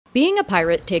Being a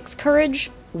pirate takes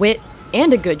courage, wit,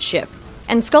 and a good ship,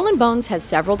 and Skull and Bones has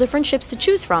several different ships to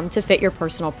choose from to fit your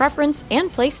personal preference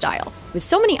and playstyle. With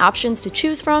so many options to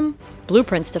choose from,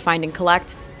 blueprints to find and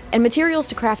collect, and materials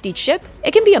to craft each ship,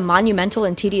 it can be a monumental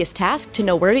and tedious task to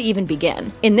know where to even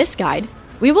begin. In this guide,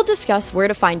 we will discuss where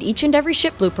to find each and every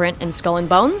ship blueprint in Skull and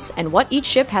Bones and what each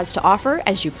ship has to offer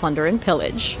as you plunder and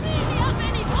pillage.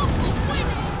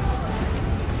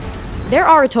 There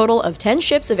are a total of 10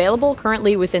 ships available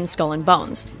currently within Skull and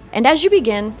Bones, and as you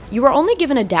begin, you are only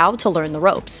given a Dhow to learn the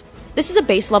ropes. This is a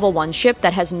base level 1 ship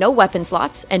that has no weapon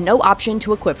slots and no option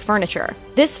to equip furniture.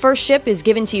 This first ship is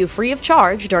given to you free of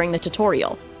charge during the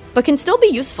tutorial, but can still be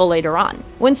useful later on.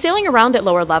 When sailing around at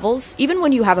lower levels, even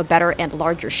when you have a better and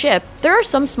larger ship, there are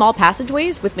some small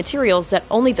passageways with materials that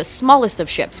only the smallest of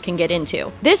ships can get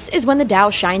into. This is when the Dhow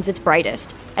shines its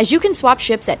brightest, as you can swap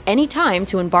ships at any time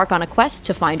to embark on a quest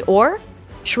to find ore,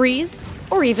 trees,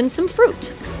 or even some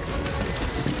fruit.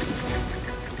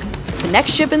 The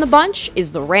next ship in the bunch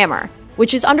is the Rammer,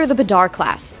 which is under the Bombardier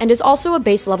class and is also a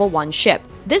base level 1 ship.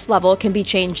 This level can be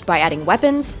changed by adding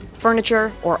weapons,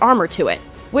 furniture, or armor to it,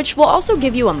 which will also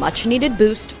give you a much needed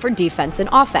boost for defense and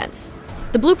offense.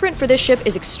 The blueprint for this ship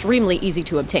is extremely easy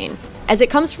to obtain, as it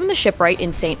comes from the shipwright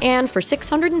in St. Anne for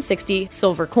 660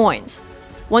 silver coins.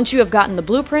 Once you have gotten the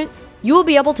blueprint, you will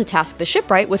be able to task the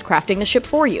shipwright with crafting the ship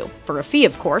for you, for a fee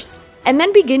of course, and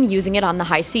then begin using it on the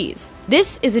high seas.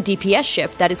 This is a DPS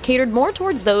ship that is catered more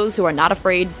towards those who are not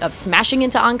afraid of smashing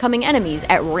into oncoming enemies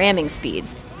at ramming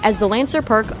speeds, as the Lancer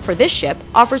perk for this ship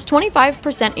offers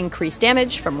 25% increased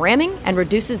damage from ramming and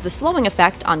reduces the slowing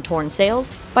effect on torn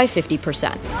sails by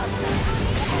 50%.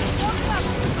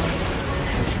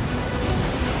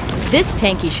 This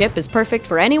tanky ship is perfect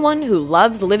for anyone who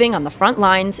loves living on the front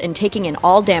lines and taking in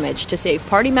all damage to save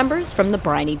party members from the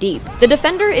briny deep. The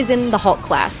Defender is in the Hulk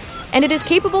class, and it is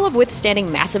capable of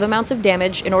withstanding massive amounts of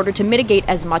damage in order to mitigate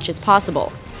as much as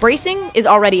possible. Bracing is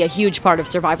already a huge part of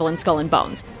survival in Skull and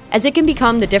Bones, as it can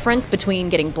become the difference between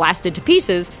getting blasted to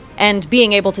pieces and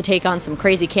being able to take on some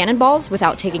crazy cannonballs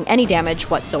without taking any damage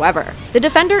whatsoever. The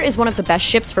Defender is one of the best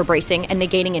ships for bracing and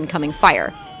negating incoming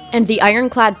fire, and the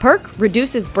Ironclad perk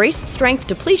reduces brace strength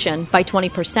depletion by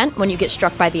 20% when you get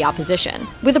struck by the opposition.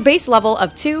 With a base level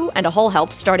of 2 and a hull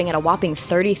health starting at a whopping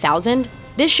 30,000,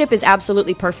 this ship is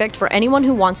absolutely perfect for anyone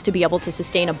who wants to be able to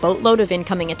sustain a boatload of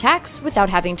incoming attacks without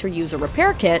having to use a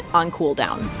repair kit on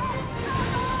cooldown.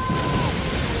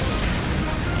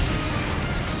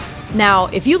 Now,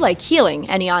 if you like healing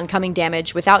any oncoming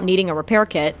damage without needing a repair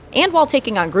kit, and while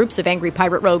taking on groups of angry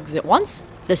pirate rogues at once,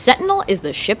 the Sentinel is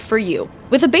the ship for you.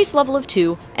 With a base level of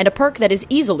 2 and a perk that is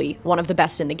easily one of the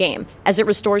best in the game, as it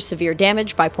restores severe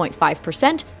damage by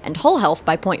 0.5% and hull health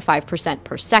by 0.5%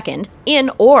 per second, in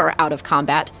or out of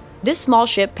combat, this small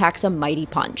ship packs a mighty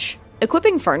punch.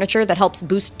 Equipping furniture that helps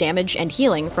boost damage and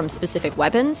healing from specific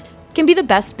weapons can be the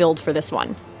best build for this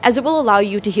one, as it will allow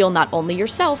you to heal not only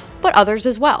yourself, but others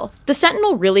as well. The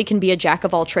Sentinel really can be a jack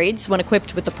of all trades when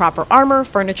equipped with the proper armor,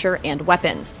 furniture, and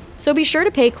weapons, so be sure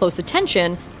to pay close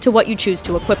attention to what you choose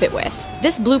to equip it with.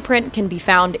 This blueprint can be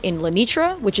found in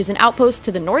Lenitra, which is an outpost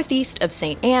to the northeast of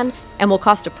St. Anne, and will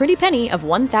cost a pretty penny of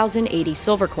 1,080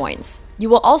 silver coins. You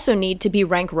will also need to be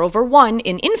rank Rover 1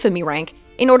 in Infamy rank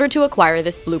in order to acquire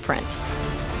this blueprint.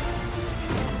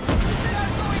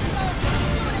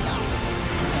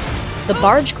 The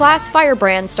Barge class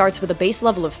Firebrand starts with a base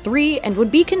level of 3 and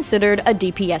would be considered a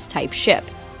DPS type ship,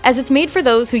 as it's made for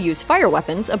those who use fire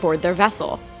weapons aboard their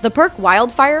vessel. The perk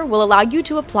Wildfire will allow you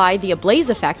to apply the ablaze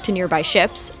effect to nearby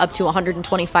ships, up to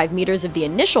 125 meters of the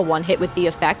initial one hit with the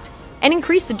effect, and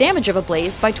increase the damage of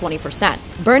ablaze by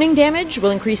 20%. Burning damage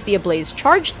will increase the ablaze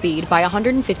charge speed by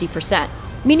 150%,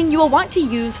 meaning you will want to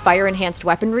use fire-enhanced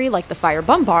weaponry like the Fire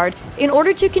Bombard in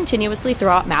order to continuously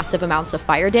throw out massive amounts of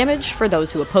fire damage for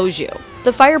those who oppose you.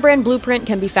 The Firebrand blueprint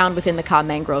can be found within the Ka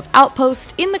Mangrove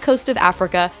Outpost in the coast of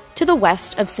Africa to the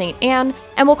west of St. Anne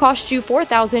and will cost you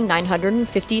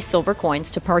 4,950 silver coins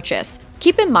to purchase.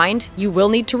 Keep in mind, you will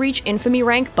need to reach Infamy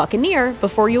rank Buccaneer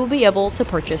before you will be able to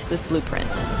purchase this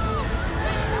blueprint.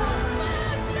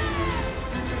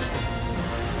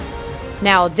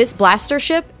 Now, this blaster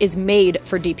ship is made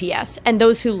for DPS, and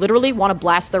those who literally want to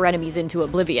blast their enemies into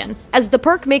oblivion, as the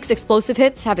perk makes explosive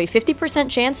hits have a 50%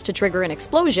 chance to trigger an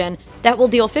explosion that will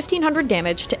deal 1,500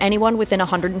 damage to anyone within a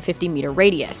 150 meter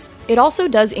radius. It also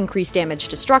does increase damage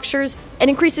to structures, and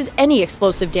increases any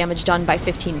explosive damage done by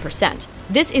 15%.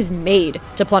 This is made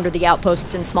to plunder the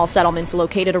outposts and small settlements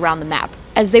located around the map,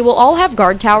 as they will all have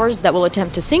guard towers that will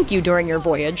attempt to sink you during your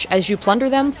voyage as you plunder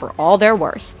them for all they're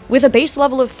worth. With a base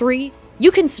level of 3, You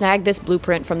can snag this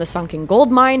blueprint from the sunken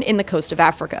gold mine in the coast of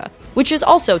Africa, which is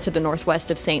also to the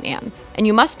northwest of St. Anne, and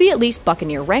you must be at least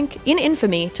Buccaneer rank in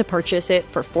infamy to purchase it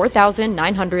for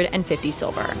 4,950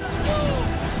 silver.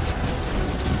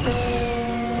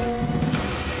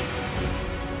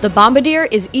 The Bombardier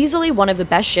is easily one of the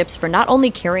best ships for not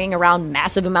only carrying around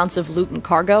massive amounts of loot and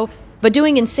cargo, but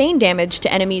doing insane damage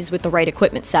to enemies with the right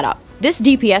equipment setup. This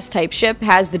DPS type ship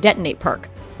has the detonate perk,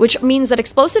 which means that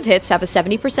explosive hits have a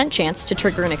 70% chance to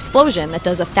trigger an explosion that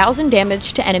does 1,000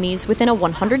 damage to enemies within a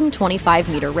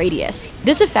 125-meter radius.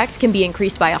 This effect can be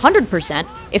increased by 100%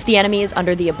 if the enemy is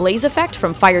under the ablaze effect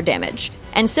from fire damage,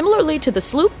 and similarly to the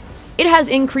sloop, it has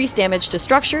increased damage to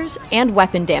structures and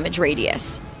weapon damage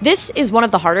radius. This is one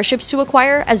of the harder ships to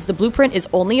acquire, as the blueprint is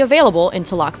only available in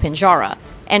Talak Pinjara,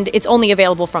 and it's only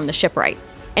available from the shipwright,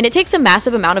 and it takes a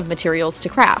massive amount of materials to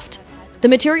craft. The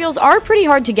materials are pretty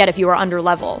hard to get if you are under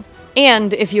level,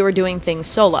 and if you are doing things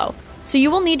solo, so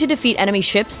you will need to defeat enemy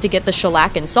ships to get the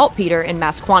shellac and saltpeter in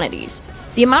mass quantities.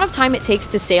 The amount of time it takes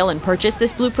to sail and purchase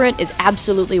this blueprint is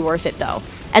absolutely worth it though,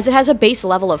 as it has a base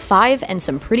level of 5 and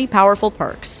some pretty powerful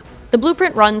perks. The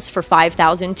blueprint runs for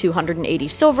 5,280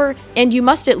 silver, and you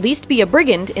must at least be a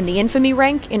brigand in the infamy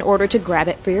rank in order to grab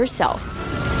it for yourself.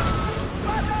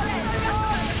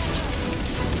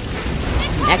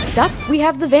 Next up, we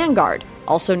have the Vanguard,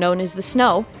 also known as the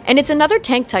Snow, and it's another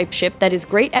tank-type ship that is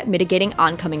great at mitigating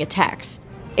oncoming attacks.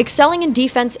 Excelling in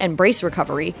defense and brace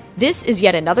recovery, this is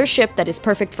yet another ship that is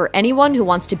perfect for anyone who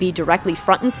wants to be directly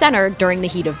front and center during the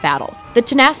heat of battle. The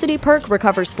Tenacity perk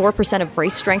recovers 4% of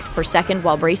brace strength per second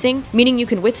while bracing, meaning you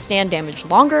can withstand damage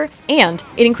longer, and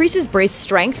it increases brace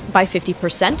strength by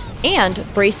 50% and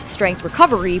brace strength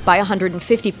recovery by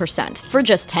 150% for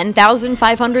just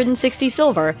 10,560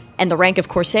 silver, and the rank of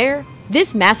Corsair.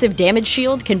 This massive damage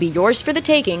shield can be yours for the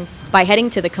taking by heading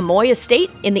to the Kamoy Estate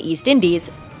in the East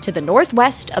Indies, to the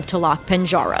northwest of Talak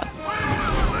Pinjara.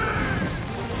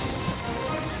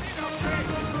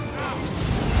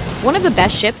 One of the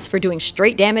best ships for doing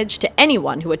straight damage to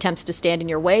anyone who attempts to stand in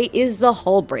your way is the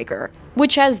Hullbreaker,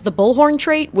 which has the Bullhorn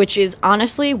trait, which is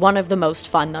honestly one of the most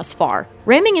fun thus far.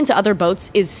 Ramming into other boats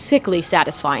is sickly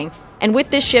satisfying, and with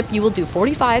this ship you will do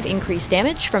 45 increased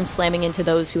damage from slamming into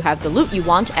those who have the loot you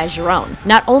want as your own.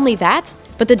 Not only that,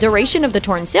 but the duration of the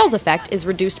Torn Sails effect is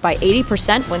reduced by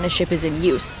 80% when the ship is in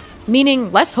use,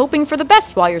 meaning less hoping for the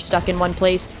best while you're stuck in one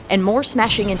place, and more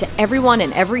smashing into everyone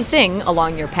and everything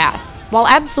along your path. While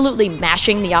absolutely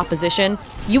mashing the opposition,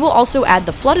 you will also add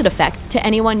the Flooded effect to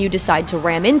anyone you decide to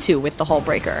ram into with the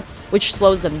Hullbreaker, which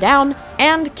slows them down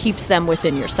and keeps them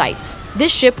within your sights.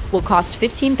 This ship will cost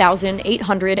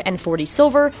 15,840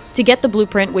 silver to get the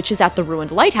blueprint, which is at the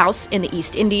ruined lighthouse in the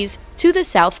East Indies to the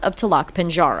south of Talak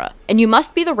Pinjara, and you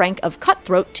must be the rank of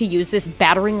Cutthroat to use this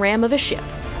battering ram of a ship.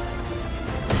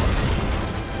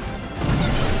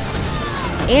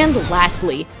 And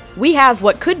lastly, we have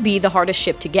what could be the hardest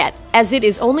ship to get, as it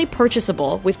is only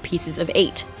purchasable with pieces of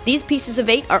 8. These pieces of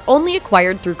 8 are only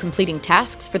acquired through completing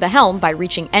tasks for the helm by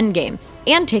reaching endgame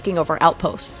and taking over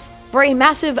outposts. For a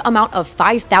massive amount of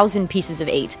 5,000 pieces of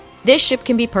 8, this ship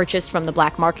can be purchased from the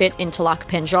black market in Talak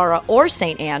Pinjara or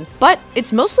St. Anne, but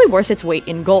it's mostly worth its weight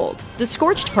in gold. The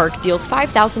Scorched perk deals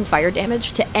 5,000 fire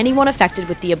damage to anyone affected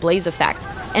with the Ablaze effect,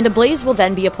 and Ablaze will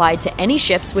then be applied to any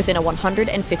ships within a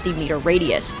 150-meter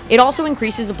radius. It also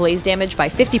increases Ablaze damage by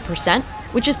 50%,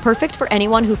 which is perfect for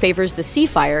anyone who favors the sea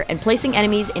fire and placing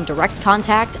enemies in direct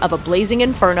contact of a blazing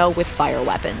inferno with fire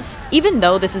weapons. Even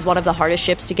though this is one of the hardest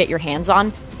ships to get your hands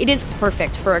on, it is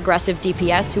perfect for aggressive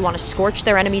DPS who want to scorch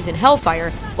their enemies in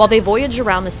hellfire while they voyage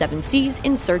around the 7 seas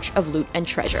in search of loot and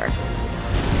treasure.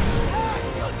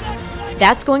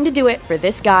 That's going to do it for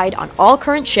this guide on all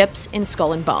current ships in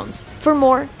Skull and Bones. For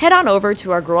more, head on over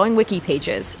to our growing wiki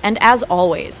pages, and as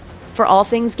always, for all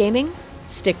things gaming,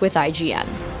 stick with IGN.